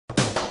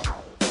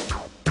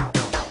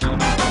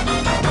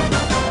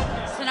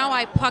now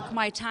I puck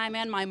my time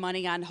and my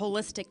money on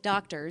holistic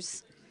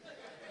doctors.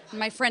 And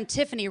my friend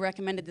Tiffany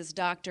recommended this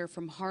doctor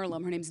from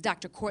Harlem. Her name's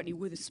Dr. Courtney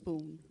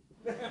Witherspoon.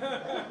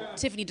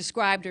 Tiffany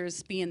described her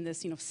as being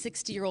this,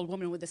 60-year-old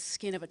woman with the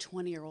skin of a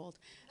 20-year-old.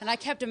 And I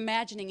kept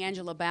imagining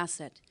Angela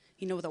Bassett,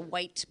 with a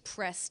white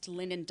pressed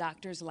linen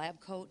doctor's lab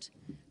coat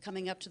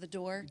coming up to the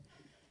door.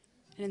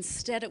 And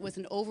instead it was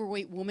an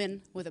overweight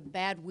woman with a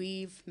bad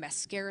weave,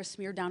 mascara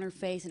smeared down her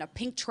face, and a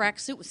pink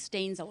tracksuit with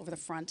stains all over the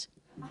front.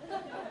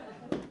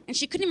 And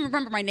she couldn't even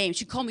remember my name.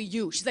 She'd call me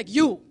you. She's like,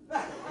 you.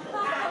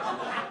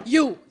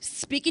 You,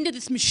 speaking to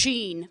this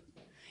machine,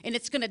 and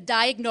it's gonna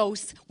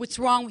diagnose what's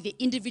wrong with your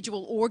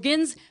individual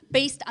organs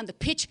based on the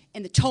pitch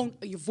and the tone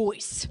of your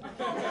voice.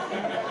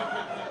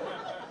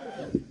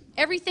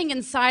 Everything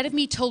inside of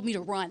me told me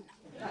to run.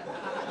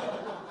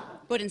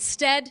 But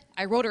instead,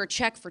 I wrote her a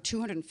check for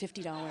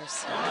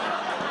 $250.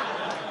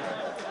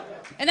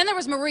 And then there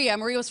was Maria.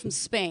 Maria was from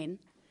Spain.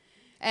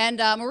 And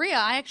Maria,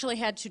 I actually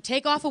had to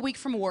take off a week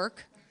from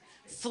work,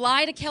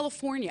 fly to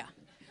California,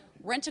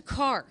 rent a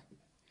car,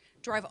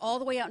 drive all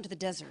the way out into the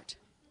desert.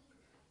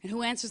 And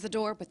who answers the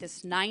door but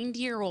this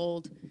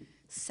 90-year-old,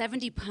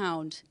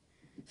 70-pound,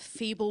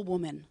 feeble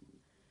woman.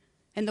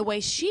 And the way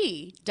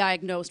she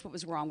diagnosed what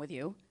was wrong with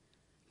you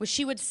was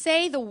she would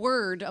say the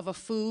word of a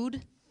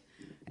food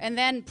and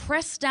then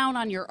press down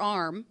on your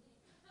arm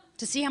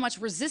to see how much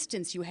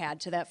resistance you had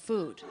to that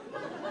food.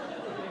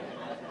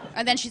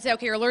 And then she'd say,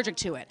 okay, you're allergic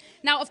to it.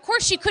 Now, of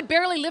course, she could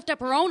barely lift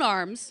up her own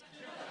arms,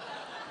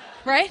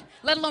 right?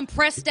 Let alone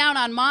press down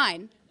on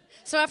mine.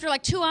 So after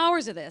like 2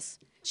 hours of this,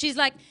 she's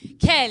like,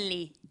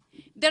 Kelly,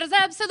 there's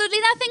absolutely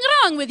nothing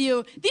wrong with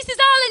you. This is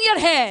all in your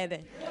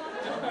head.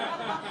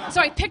 So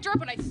I picked her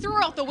up and I threw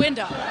her out the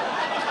window.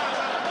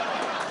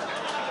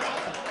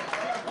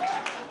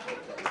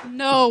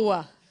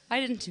 No, I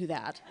didn't do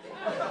that.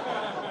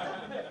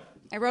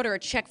 I wrote her a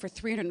check for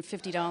 $350.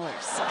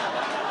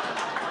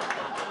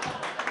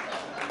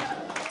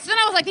 So then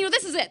I was like,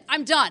 this is it.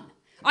 I'm done.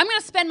 I'm going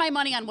to spend my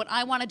money on what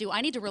I want to do.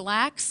 I need to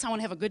relax. I want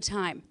to have a good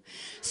time.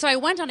 So I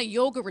went on a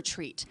yoga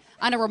retreat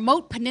on a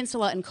remote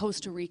peninsula in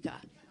Costa Rica.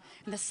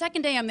 And the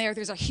second day I'm there,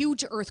 there's a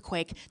huge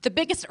earthquake, the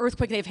biggest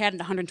earthquake they've had in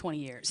 120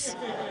 years.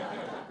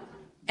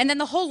 And then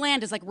the whole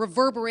land is like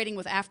reverberating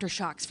with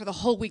aftershocks for the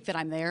whole week that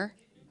I'm there.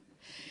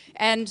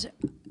 And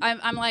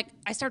I'm like,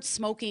 I start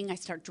smoking, I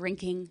start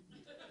drinking.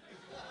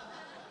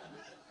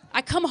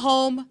 I come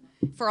home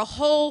for a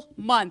whole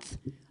month,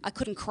 I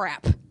couldn't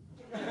crap.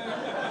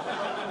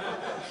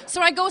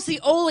 So I go see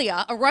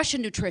Olia, a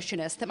Russian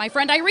nutritionist that my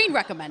friend Irene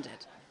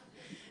recommended.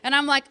 And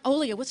I'm like,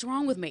 Olia, what's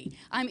wrong with me?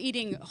 I'm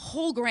eating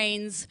whole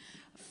grains,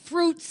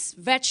 fruits,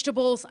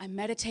 vegetables, I'm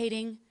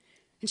meditating.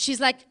 And she's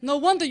like, no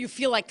wonder you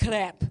feel like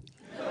crap.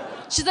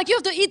 She's like, you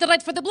have to eat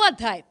right for the blood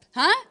type,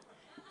 huh?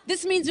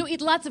 This means you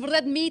eat lots of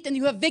red meat and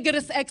you have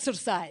vigorous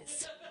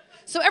exercise.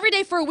 So every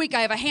day for a week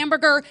I have a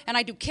hamburger and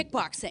I do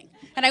kickboxing.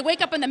 And I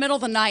wake up in the middle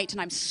of the night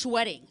and I'm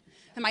sweating.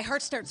 And my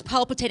heart starts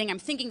palpitating. I'm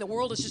thinking the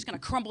world is just gonna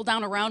crumble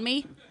down around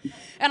me.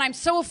 And I'm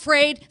so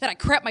afraid that I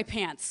crap my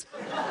pants.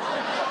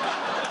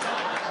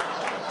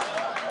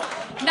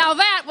 Now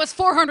that was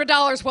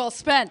 $400 well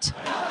spent.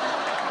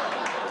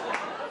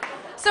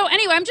 So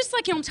anyway, I'm just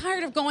like, I'm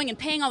tired of going and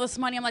paying all this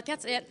money. I'm like,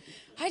 that's it.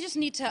 I just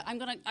need to, I'm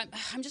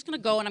just gonna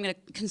go and I'm gonna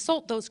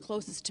consult those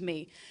closest to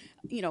me,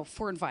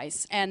 for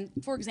advice. And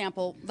for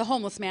example, the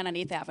homeless man on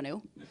 8th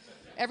Avenue.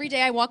 Every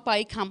day I walk by,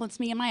 he compliments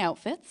me on my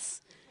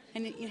outfits.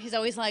 And he's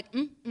always like,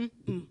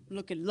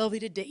 looking lovely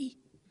today.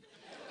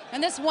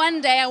 And this one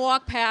day I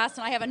walk past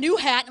and I have a new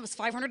hat and it was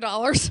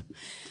 $500.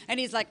 And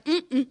he's like,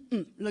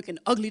 looking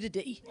ugly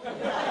today.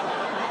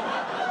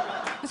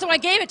 And so I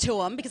gave it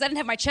to him because I didn't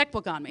have my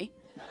checkbook on me.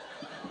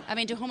 I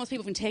mean, do homeless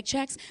people even take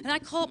checks? And then I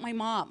call up my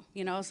mom,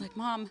 I was like,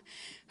 Mom,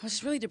 I was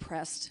just really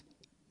depressed.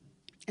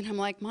 And I'm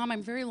like, Mom,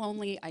 I'm very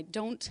lonely. I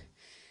don't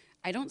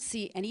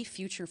see any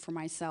future for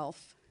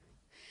myself.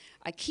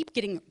 I keep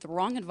getting the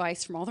wrong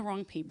advice from all the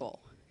wrong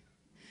people.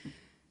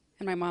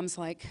 And my mom's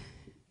like,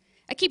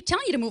 I keep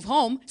telling you to move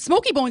home.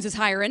 Smokey Bones is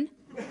hiring.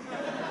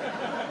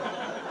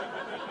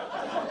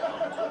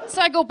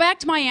 So I go back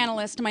to my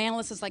analyst, and my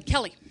analyst is like,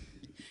 Kelly,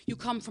 you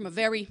come from a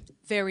very,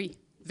 very,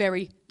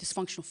 very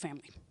dysfunctional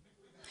family.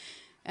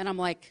 And I'm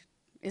like,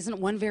 isn't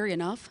one very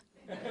enough?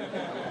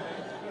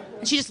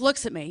 And she just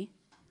looks at me,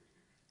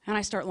 and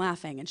I start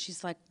laughing, and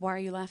she's like, why are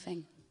you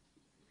laughing?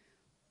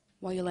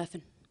 Why are you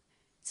laughing?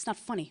 It's not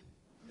funny.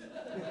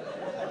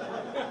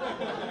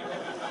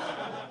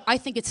 I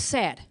think it's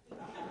sad.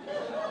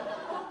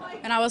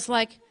 And I was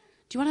like,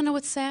 do you want to know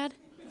what's sad?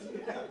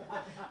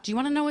 Do you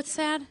want to know what's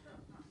sad?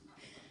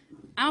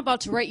 I'm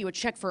about to write you a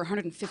check for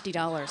 $150.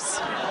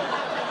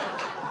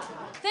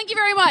 Thank you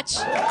very much.